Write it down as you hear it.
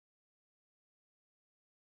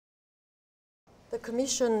The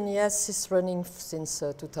Commission, yes, is running since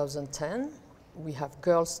 2010. We have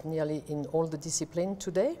girls nearly in all the disciplines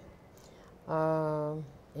today,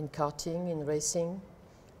 in karting, in racing,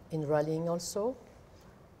 in rallying also.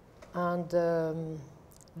 And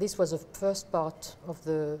this was the first part of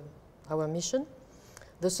our mission.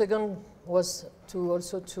 The second was to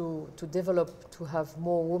develop, to have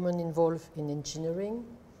more women involved in engineering,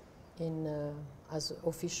 as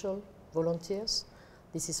official volunteers.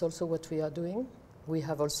 This is also what we are doing. We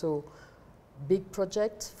have also big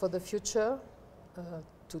project for the future,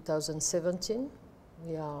 2017.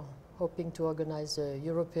 We are hoping to organize a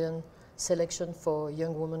European selection for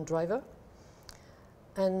young women driver.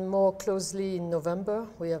 And more closely in November,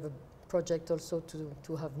 we have a project also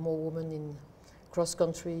to have more women in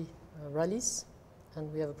cross-country rallies.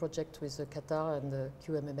 And we have a project with Qatar and the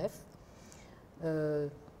QMMF.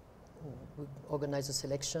 We organize a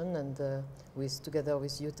selection, and together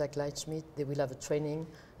with Jutta Kleinschmidt, they will have a training,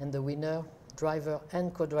 and the winner, driver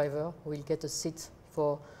and co-driver, will get a seat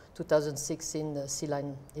for 2016 Sea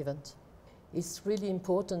Line event. It's really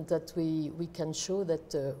important that we can show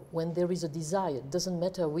that when there is a desire, it doesn't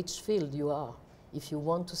matter which field you are. If you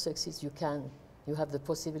want to succeed, you can. You have the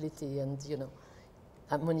possibility, and you know,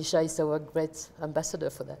 Monisha is our great ambassador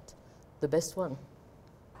for that, the best one.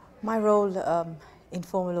 My role in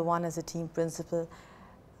Formula One as a team principal,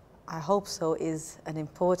 I hope so, is an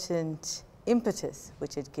important impetus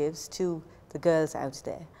which it gives to the girls out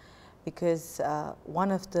there. Because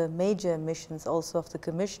one of the major missions also of the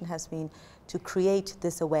Commission has been to create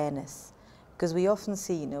this awareness. Because we often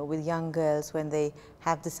see, you know, with young girls when they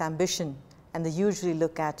have this ambition and they usually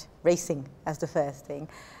look at racing as the first thing,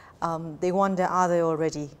 they wonder, are there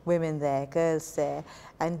already women there, girls there,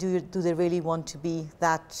 and do they really want to be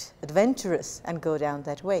that adventurous and go down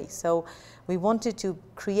that way? So we wanted to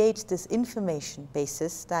create this information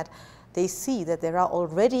basis that they see that there are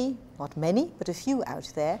already, not many, but a few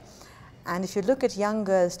out there. And if you look at young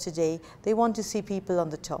girls today, they want to see people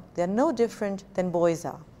on the top. They're no different than boys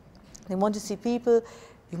are. They want to see people,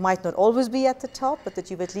 you might not always be at the top, but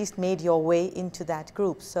that you've at least made your way into that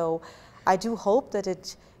group. So I do hope that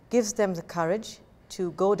it gives them the courage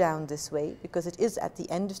to go down this way, because it is at the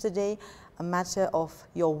end of the day a matter of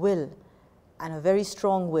your will, and a very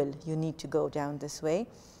strong will you need to go down this way.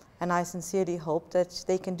 And I sincerely hope that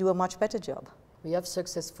they can do a much better job. We have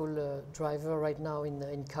successful driver right now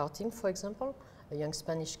in karting, for example, a young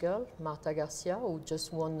Spanish girl, Marta Garcia, who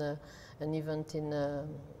just won an event in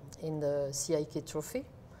the CIK Trophy.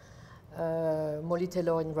 Molly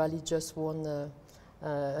Taylor in rally just won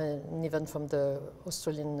an event from the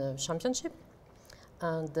Australian Championship.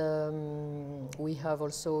 And we have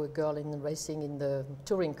also a girl in racing in the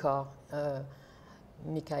touring car,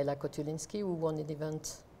 Michaela Kotulinski, who won an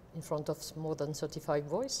event in front of more than 35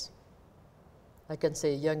 boys. I can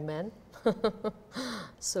say young men.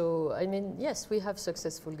 So, I mean, yes, we have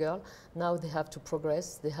successful girls. Now they have to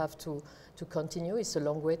progress, they have to continue. It's a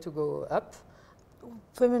long way to go up.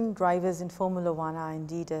 Women drivers in Formula One are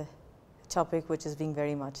indeed a topic which is being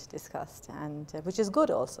very much discussed, and which is good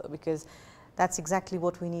also, because that's exactly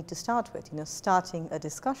what we need to start with, you know, starting a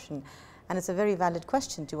discussion. And it's a very valid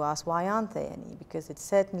question to ask, why aren't there any? Because it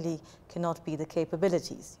certainly cannot be the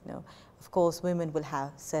capabilities, you know. Of course, women will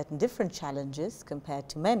have certain different challenges compared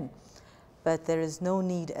to men, but there is no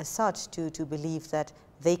need as such to believe that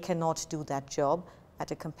they cannot do that job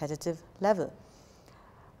at a competitive level.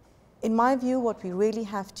 In my view, what we really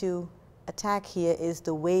have to attack here is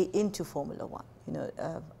the way into Formula One. You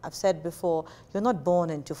know, I've said before, you're not born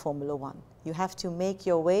into Formula One. You have to make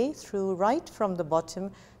your way through right from the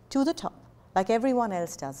bottom to the top, like everyone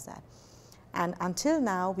else does that. And until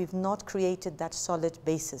now, we've not created that solid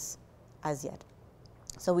basis as yet.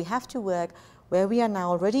 So we have to work where we are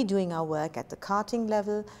now already doing our work at the karting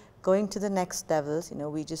level, going to the next levels. You know,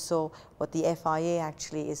 we just saw what the FIA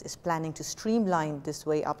actually is planning to streamline this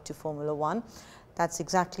way up to Formula One. That's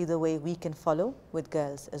exactly the way we can follow with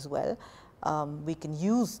girls as well. We can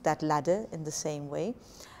use that ladder in the same way.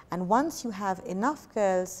 And once you have enough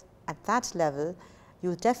girls at that level,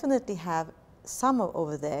 you'll definitely have some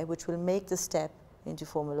over there which will make the step into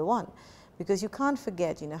Formula One. Because you can't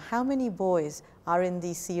forget, you know, how many boys are in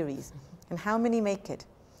these series and how many make it.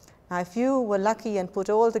 Now, if you were lucky and put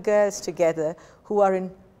all the girls together who are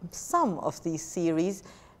in some of these series,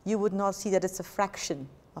 you would not see that it's a fraction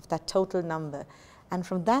of that total number. And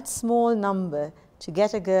from that small number to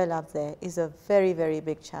get a girl up there is a very, very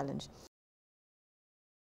big challenge.